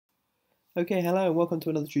Okay, hello and welcome to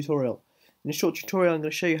another tutorial. In this short tutorial I'm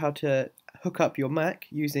going to show you how to hook up your Mac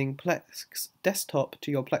using Plex desktop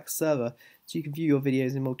to your Plex server so you can view your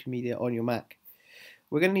videos in multimedia on your Mac.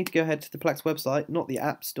 We're going to need to go ahead to the Plex website, not the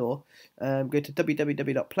App Store. Go to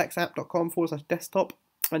www.plexapp.com/desktop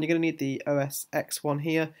and you're going to need the OS X one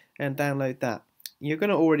here and download that. You're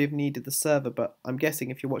going to already have needed the server, but I'm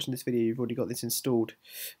guessing if you're watching this video you've already got this installed,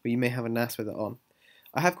 but you may have a NAS with it on.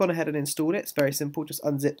 I have gone ahead and installed it. It's very simple. Just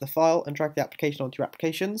unzip the file and drag the application onto your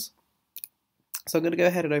applications. So I'm going to go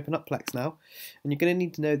ahead and open up Plex now, and you're going to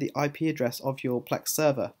need to know the IP address of your Plex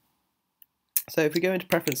server. So if we go into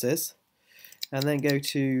Preferences and then go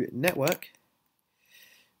to Network,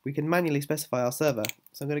 we can manually specify our server.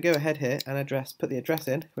 So I'm going to go ahead here and put the address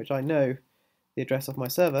in, which I know the address of my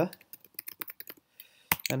server,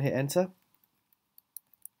 and hit Enter.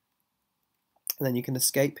 And then you can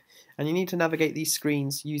escape, and you need to navigate these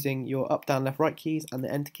screens using your up, down, left, right keys and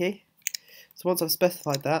the Enter key. So once I've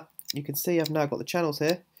specified that, you can see I've now got the channels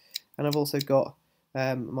here, and I've also got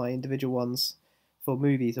my individual ones for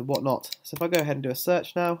movies and whatnot. So if I go ahead and do a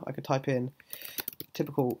search now, I can type in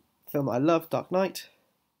typical film that I love, Dark Knight,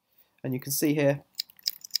 and you can see here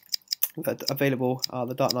that available are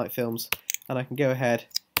the Dark Knight films, and I can go ahead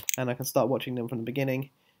and I can start watching them from the beginning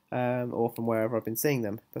or from wherever I've been seeing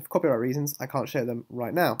them. But for copyright reasons, I can't show them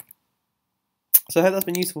right now. So I hope that's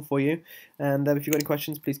been useful for you, and if you've got any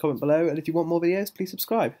questions, please comment below, and if you want more videos, please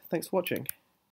subscribe. Thanks for watching.